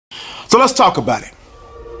So let's talk about it.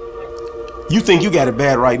 You think you got it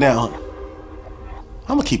bad right now, huh?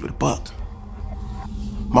 I'm gonna keep it a buck.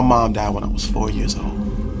 My mom died when I was 4 years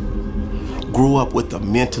old. Grew up with a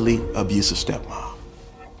mentally abusive stepmom.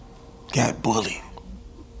 Got bullied.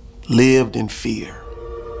 Lived in fear.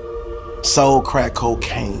 Sold crack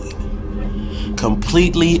cocaine.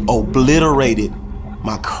 Completely obliterated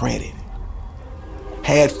my credit.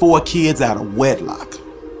 Had 4 kids out of wedlock.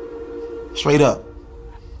 Straight up.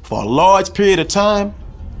 For a large period of time,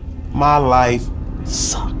 my life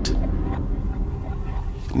sucked.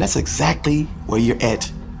 And that's exactly where you're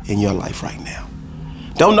at in your life right now.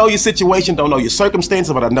 Don't know your situation, don't know your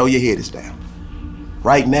circumstances, but I know your head is down.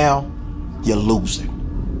 Right now, you're losing.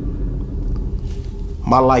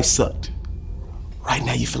 My life sucked. Right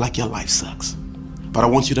now, you feel like your life sucks. But I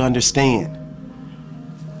want you to understand,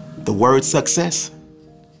 the word success,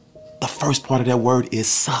 the first part of that word is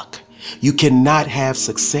suck. You cannot have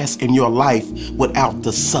success in your life without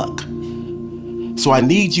the suck. So I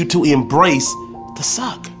need you to embrace the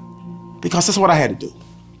suck, because that's what I had to do.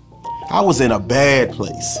 I was in a bad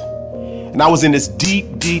place, and I was in this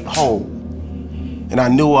deep, deep hole, and I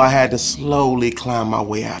knew I had to slowly climb my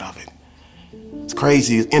way out of it. It's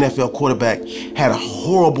crazy, his NFL quarterback had a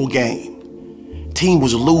horrible game. Team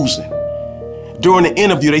was losing. During the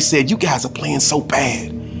interview, they said, "You guys are playing so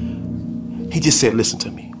bad." He just said, "Listen to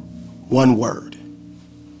me. One word,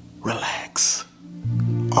 relax.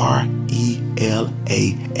 R-E-L-A-X,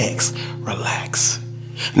 relax."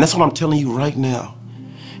 And that's what I'm telling you right now.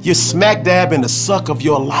 You're smack dab in the suck of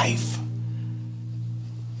your life.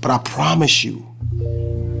 But I promise you,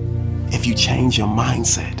 if you change your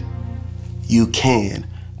mindset, you can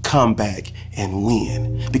come back and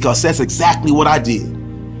win. Because that's exactly what I did.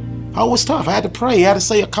 Oh, it was tough. I had to pray. I had to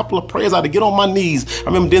say a couple of prayers. I had to get on my knees. I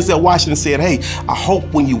remember Denzel Washington said, "Hey, I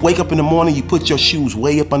hope when you wake up in the morning, you put your shoes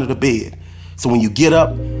way up under the bed. So when you get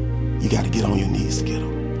up, you got to get on your knees to get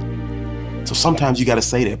them." So sometimes you got to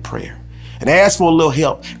say that prayer and ask for a little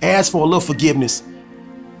help, ask for a little forgiveness.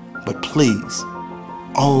 But please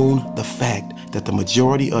own the fact that the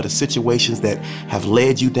majority of the situations that have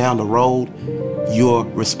led you down the road, you're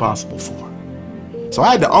responsible for. So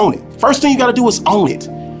I had to own it. First thing you got to do is own it.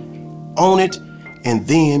 Own it, and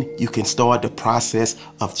then you can start the process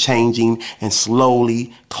of changing and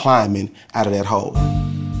slowly climbing out of that hole.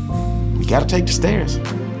 You gotta take the stairs,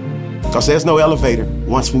 because there's no elevator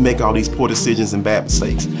once we make all these poor decisions and bad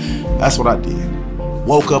mistakes. That's what I did.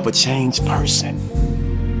 Woke up a changed person.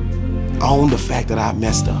 Own the fact that I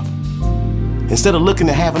messed up. Instead of looking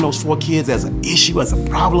at having those 4 kids as an issue, as a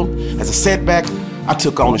problem, as a setback, I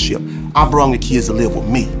took ownership. I brought the kids to live with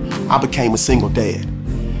me. I became a single dad.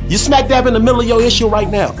 You smack dab in the middle of your issue right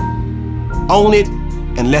now. Own it,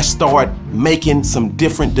 and let's start making some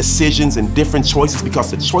different decisions and different choices,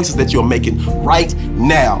 because the choices that you're making right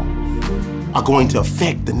now are going to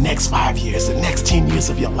affect the next 5 years, the next 10 years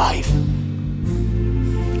of your life.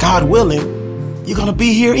 God willing, you're gonna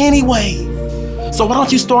be here anyway. So why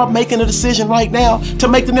don't you start making a decision right now to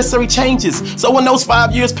make the necessary changes, so when those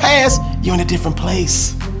 5 years pass, you're in a different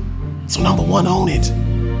place. So number 1, own it.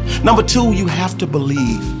 Number 2, you have to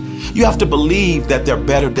believe. You have to believe that there are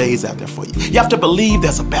better days out there for you. You have to believe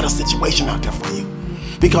there's a better situation out there for you.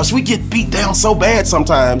 Because we get beat down so bad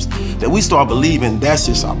sometimes that we start believing that's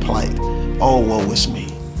just our plight. Oh, woe is me.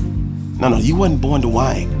 No, you weren't born to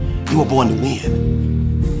whine. You were born to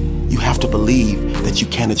win. You have to believe that you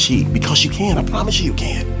can achieve, because you can. I promise you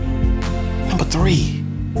can. Number 3,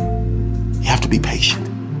 you have to be patient.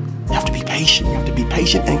 You have to be patient. You have to be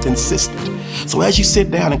patient and consistent. So as you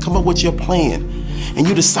sit down and come up with your plan, and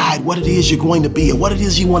you decide what it is you're going to be and what it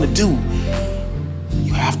is you want to do,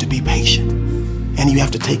 you have to be patient, and you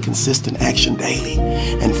have to take consistent action daily.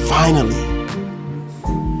 And finally,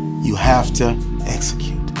 you have to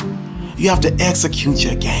execute. You have to execute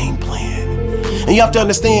your game plan. And you have to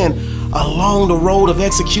understand, along the road of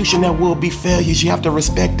execution, there will be failures. You have to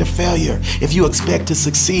respect the failure if you expect to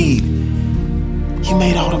succeed. You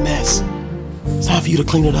made all the mess. It's time for you to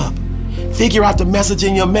clean it up. Figure out the message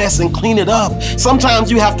in your mess and clean it up. Sometimes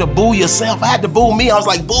you have to boo yourself. I had to boo me. I was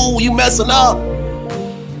like, boo, you messing up.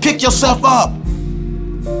 Pick yourself up.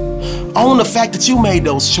 Own the fact that you made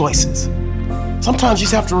those choices. Sometimes you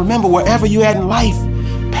just have to remember, wherever you're at in life,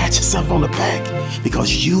 pat yourself on the back,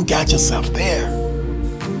 because you got yourself there.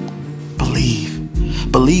 Believe.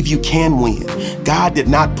 Believe you can win. God did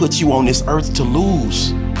not put you on this earth to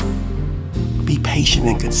lose. Be patient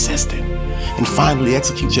and consistent. And finally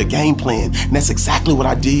execute your game plan. And that's exactly what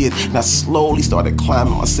I did. And I slowly started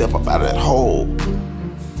climbing myself up out of that hole.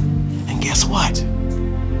 And guess what?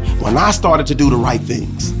 When I started to do the right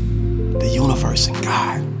things, the universe and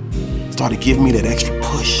God started giving me that extra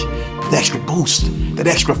push, that extra boost, that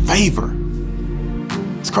extra favor.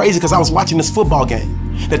 It's crazy because I was watching this football game.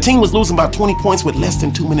 The team was losing by 20 points with less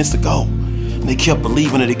than 2 minutes to go. And they kept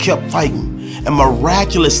believing and they kept fighting. And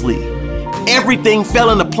miraculously, everything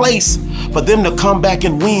fell into place for them to come back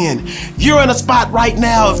and win. You're in a spot right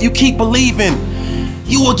now, if you keep believing,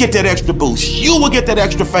 you will get that extra boost. You will get that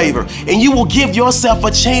extra favor. And you will give yourself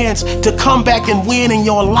a chance to come back and win in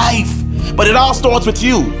your life. But it all starts with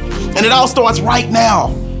you. And it all starts right now.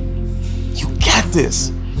 You got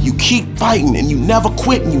this. You keep fighting and you never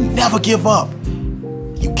quit and you never give up.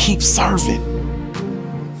 You keep serving.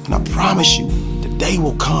 And I promise you, the day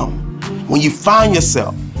will come when you find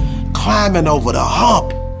yourself climbing over the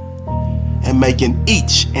hump and making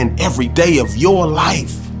each and every day of your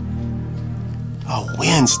life a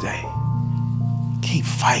Wednesday. Keep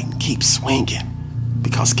fighting, keep swinging,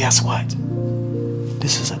 because guess what?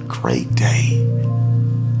 This is a great day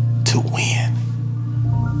to win.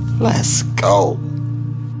 Let's go.